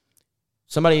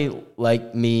 Somebody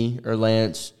like me or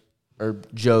Lance or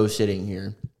Joe sitting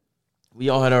here, we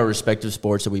all had our respective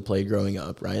sports that we played growing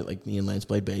up, right? Like me and Lance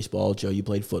played baseball. Joe, you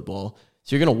played football.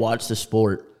 So you're going to watch the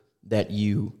sport that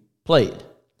you played.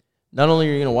 Not only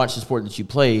are you going to watch the sport that you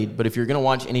played, but if you're going to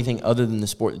watch anything other than the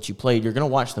sport that you played, you're going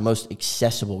to watch the most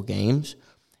accessible games.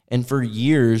 And for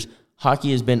years,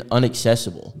 hockey has been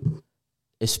inaccessible,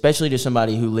 especially to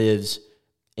somebody who lives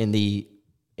in the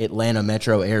Atlanta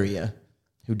metro area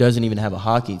who doesn't even have a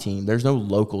hockey team. There's no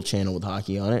local channel with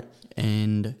hockey on it.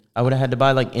 And I would have had to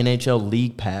buy NHL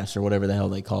League Pass or whatever the hell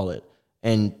they call it.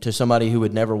 And to somebody who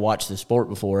had never watched the sport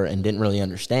before and didn't really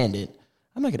understand it,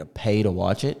 I'm not going to pay to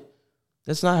watch it.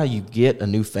 That's not how you get a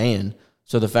new fan.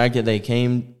 So the fact that they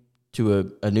came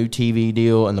to a new TV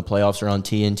deal and the playoffs are on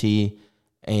TNT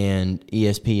and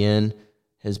ESPN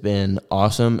has been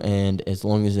awesome. And as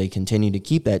long as they continue to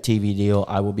keep that TV deal,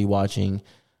 I will be watching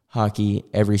hockey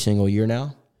every single year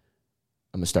now.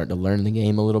 I'm going to start to learn the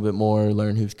game a little bit more,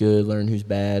 learn who's good, learn who's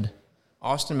bad.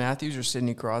 Austin Matthews or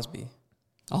Sidney Crosby?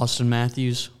 Austin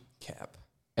Matthews. Cap.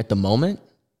 At the moment,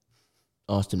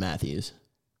 Austin Matthews.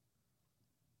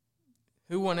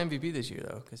 Who won MVP this year,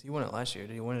 though? Because he won it last year.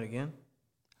 Did he win it again?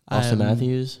 Austin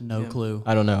Matthews? No clue.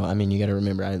 I don't know. I mean, you got to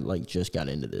remember, I just got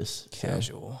into this.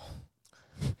 Casual.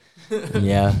 So.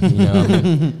 Yeah.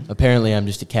 Apparently I'm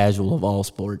just a casual of all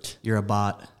sports. You're a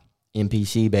bot.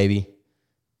 NPC, baby.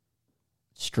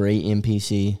 Straight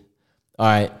NPC. All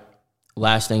right.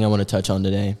 Last thing I want to touch on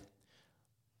today.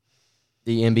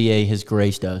 The NBA has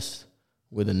graced us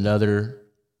with another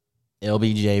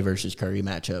LBJ versus Curry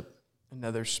matchup.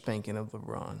 Another spanking of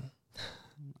LeBron.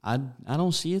 I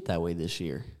don't see it that way this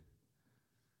year.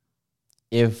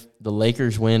 If the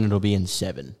Lakers win, it'll be in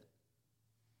 7.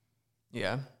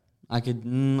 Yeah. I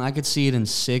could see it in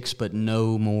 6, but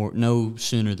no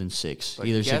sooner than 6. But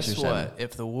Either guess 6 or 7. what?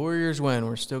 If the Warriors win,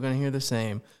 we're still going to hear the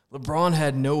same. LeBron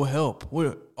had no help.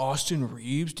 What? Austin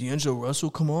Reeves, D'Angelo Russell,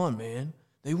 come on, man.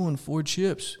 They won 4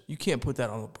 chips. You can't put that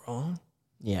on LeBron.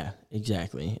 Yeah,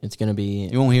 exactly. It's going to be...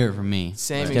 You won't hear it from me.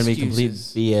 Same It's going to be complete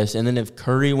BS. And then if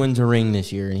Curry wins a ring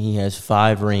this year and he has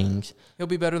 5 rings... He'll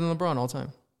be better than LeBron all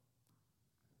time.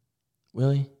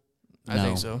 Will he? I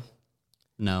think so.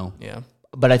 No. Yeah.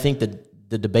 But I think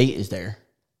the debate is there.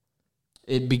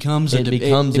 It becomes It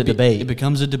becomes a debate. It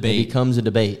becomes a debate. It becomes a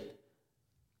debate.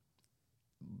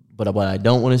 But what I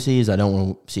don't want to see is I don't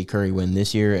want to see Curry win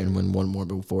this year and win one more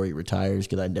before he retires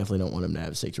because I definitely don't want him to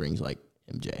have 6 rings like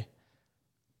MJ.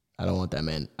 I don't want that,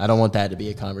 man. I don't want that to be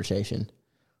a conversation.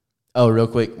 Oh, real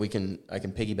quick, I can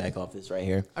piggyback off this right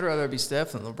here. I'd rather it be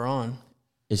Steph than LeBron.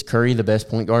 Is Curry the best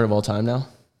point guard of all time now?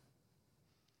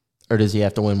 Or does he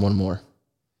have to win one more?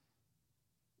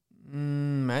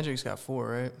 Magic's got 4,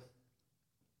 right?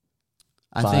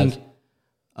 I 5. think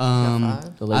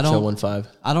The Lakers have won 5.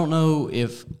 I don't know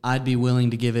if I'd be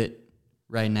willing to give it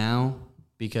right now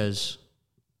because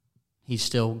he's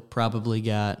still probably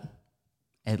got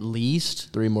at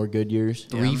least 3 more good years.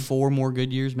 4 more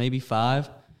good years, maybe 5.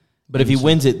 But if he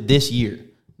wins it this year,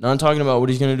 not talking about what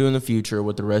he's going to do in the future,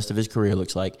 what the rest of his career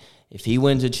looks like. If he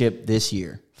wins a chip this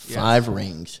year, 5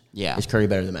 rings, is Curry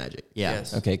better than Magic? Yeah.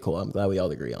 Yes. Okay, cool. I'm glad we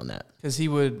all agree on that. Because he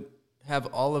would have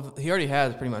he already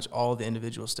has pretty much all the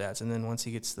individual stats. And then once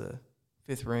he gets the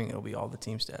 5th ring, it'll be all the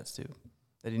team stats too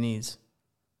that he needs.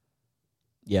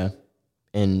 Yeah.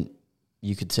 And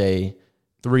you could say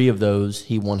 3 of those,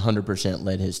 he 100%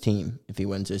 led his team if he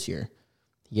wins this year.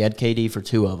 He had KD for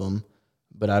 2 of them,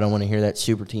 but I don't want to hear that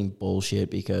super team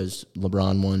bullshit because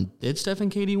LeBron won. Did Steph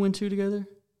and KD win 2 together?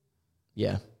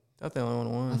 Yeah. I thought they only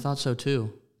won 1. I thought so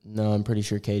too. No, I'm pretty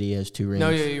sure KD has 2 rings. No,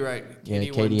 yeah, you're right. Yeah, won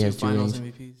KD 2 has 2 finals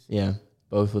rings. MVPs. Yeah,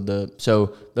 both with the...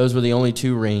 So those were the only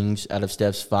 2 rings out of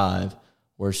Steph's 5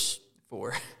 were...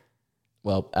 4.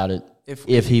 Well, out of...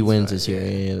 If he wins right, this year,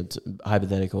 yeah, it's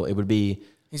hypothetical. It would be...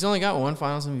 He's only got 1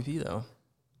 finals MVP, though.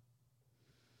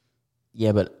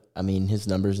 Yeah, but, I mean, his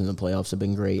numbers in the playoffs have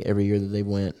been great every year that they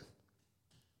went.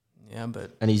 Yeah,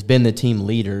 but... And he's been the team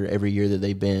leader every year that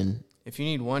they've been. If you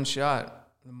need 1 shot,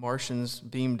 the Martians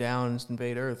beam down and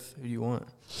invade Earth. Who do you want?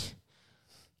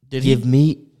 Give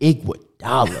me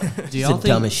Iguodala. Do It's the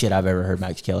dumbest shit I've ever heard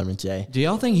Max Kellerman say. Do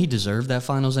y'all think he deserved that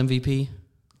Finals MVP?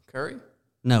 Curry?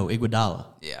 No, Iguodala.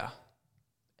 Yeah.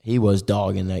 He was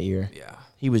dogging that year. Yeah.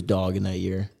 He was dogging that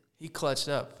year. He clutched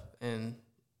up in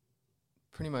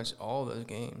pretty much all those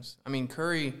games. I mean,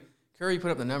 Curry put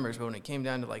up the numbers, but when it came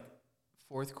down to, like,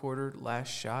 4th quarter, last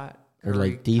shot. Or,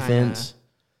 like, defense.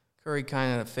 Curry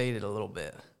kind of faded a little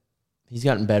bit. He's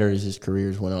gotten better as his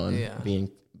careers went on, Yeah.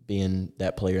 being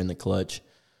that player in the clutch.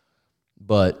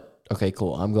 But, okay,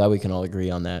 cool. I'm glad we can all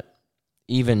agree on that.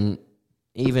 Even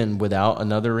without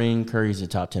another ring, Curry's a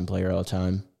top 10 player all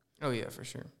time. Oh, yeah, for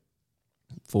sure.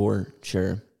 For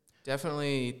sure.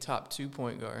 Definitely top 2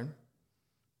 point guard.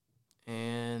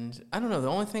 And I don't know. The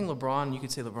only thing you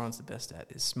could say LeBron's the best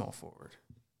at is small forward.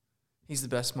 He's the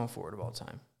best small forward of all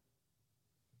time.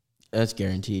 That's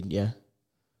guaranteed, yeah.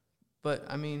 But,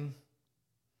 I mean,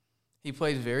 he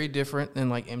plays very different than,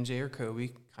 like, MJ or Kobe,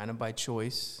 kind of by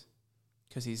choice,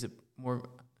 because he's a more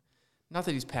 – not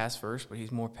that he's pass first, but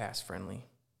he's more pass friendly.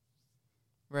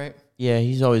 Right? Yeah,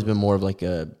 he's always been more of like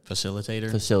a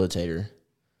Facilitator. facilitator.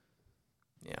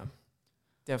 Yeah.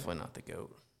 Definitely not the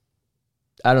GOAT.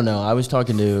 I don't know.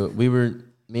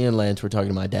 Me and Lance were talking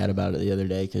to my dad about it the other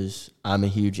day because I'm a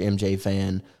huge MJ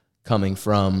fan coming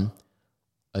from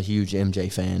a huge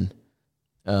MJ fan.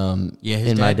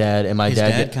 My dad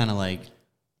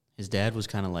was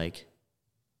kind of like,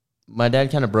 my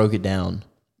dad kind of broke it down.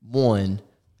 One,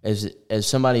 as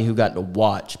somebody who got to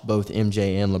watch both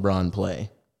MJ and LeBron play,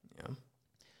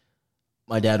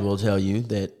 my dad will tell you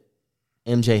that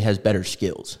MJ has better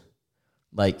skills.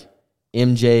 Like,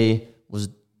 MJ was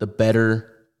the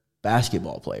better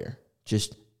basketball player,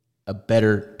 just a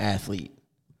better athlete.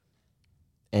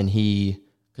 And he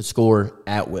could score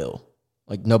at will.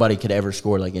 Like, nobody could ever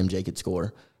score like MJ could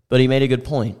score. But he made a good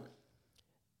point.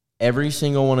 Every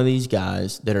single one of these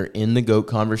guys that are in the GOAT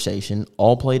conversation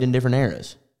all played in different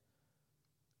eras.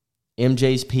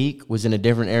 MJ's peak was in a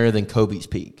different era than Kobe's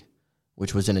peak,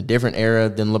 which was in a different era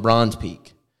than LeBron's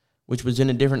peak, which was in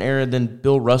a different era than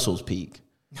Bill Russell's peak.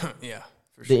 Yeah,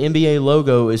 for sure. The NBA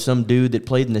logo is some dude that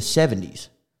played in the 70s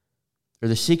or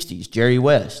the 60s, Jerry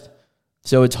West.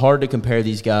 So it's hard to compare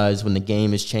these guys when the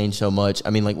game has changed so much. I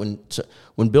mean, like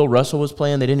when Bill Russell was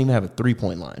playing, they didn't even have a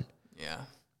three-point line. Yeah.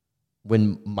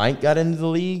 When Mike got into the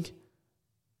league,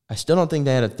 I still don't think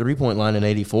they had a three-point line in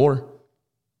 84.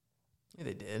 Yeah,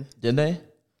 they did. Did they?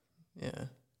 Yeah.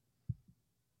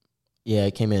 Yeah,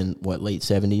 it came in, late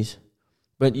 70s?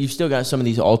 But you've still got some of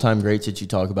these all-time greats that you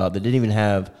talk about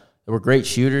that were great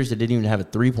shooters that didn't even have a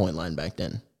three-point line back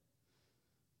then.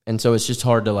 And so it's just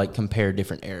hard to, compare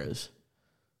different eras.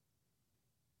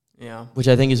 Yeah. Which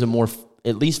I think is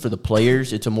at least for the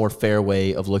players, it's a more fair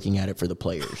way of looking at it for the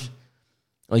players.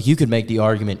 Like, you could make the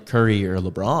argument Curry or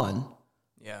LeBron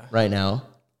right now,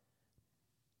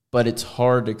 but it's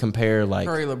hard to compare,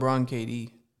 Curry, LeBron,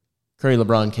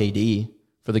 KD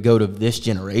for the GOAT of this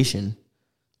generation.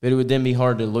 But it would then be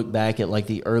hard to look back at,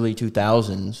 the early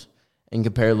 2000s and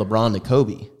compare LeBron to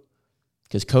Kobe.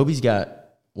 Because Kobe's got,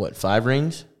 5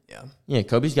 rings? Yeah. Yeah,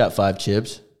 Kobe's got 5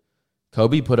 chips.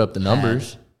 Kobe put up the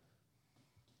numbers.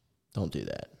 Don't do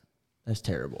that. That's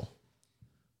terrible.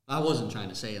 I wasn't trying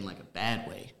to say it in a bad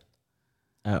way.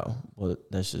 Oh, well,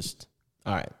 that's just...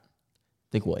 All right.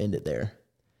 I think we'll end it there.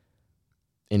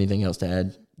 Anything else to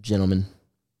add, gentlemen?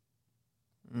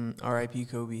 R.I.P.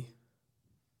 Kobe.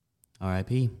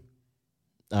 R.I.P.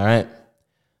 All right.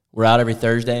 We're out every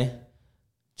Thursday.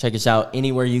 Check us out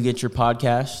anywhere you get your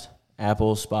podcast.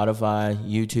 Apple, Spotify,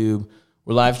 YouTube.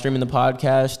 We're live streaming the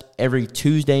podcast every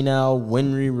Tuesday now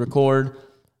when we record.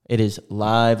 It is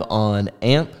live on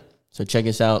AMP. So check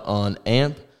us out on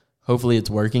AMP. Hopefully it's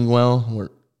working well. We're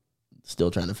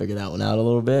still trying to figure that one out a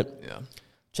little bit. Yeah.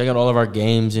 Check out all of our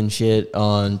games and shit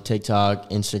on TikTok,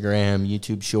 Instagram,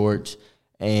 YouTube Shorts.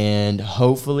 And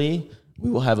hopefully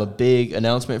we will have a big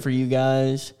announcement for you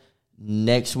guys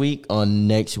next week on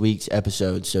next week's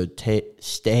episode. So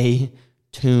stay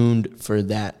tuned for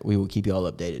that. We will keep you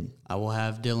all updated. I will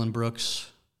have Dillon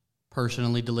Brooks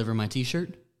personally deliver my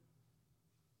T-shirt.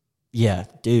 Yeah,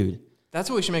 dude. That's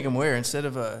what we should make him wear. Instead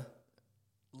of a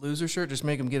loser shirt, just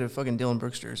make him get a fucking Dillon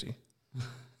Brooks jersey.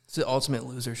 It's the ultimate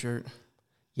loser shirt.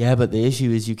 Yeah, but the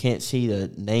issue is you can't see the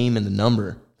name and the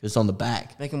number because it's on the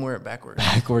back. Make him wear it backwards.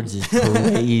 Backwards is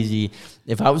crazy.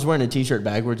 If I was wearing a T-shirt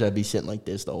backwards, I'd be sitting like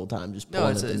this the whole time, just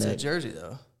pulling it's at the neck. a jersey,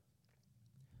 though.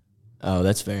 Oh,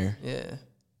 that's fair. Yeah.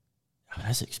 Oh,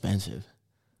 that's expensive.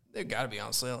 They've got to be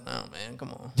on sale now, man.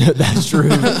 Come on. That's true.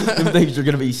 Them things are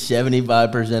going to be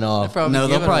 75% off. No,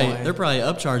 they're probably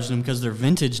upcharging them because they're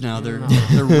vintage now. They're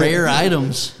rare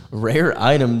items. Rare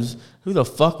items? Who the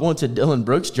fuck wants a Dillon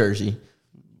Brooks jersey?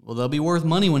 Well, they'll be worth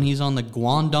money when he's on the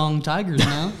Guangdong Tigers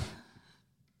now.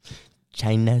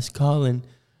 China's calling.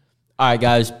 All right,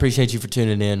 guys. Appreciate you for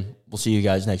tuning in. We'll see you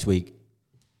guys next week.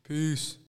 Peace.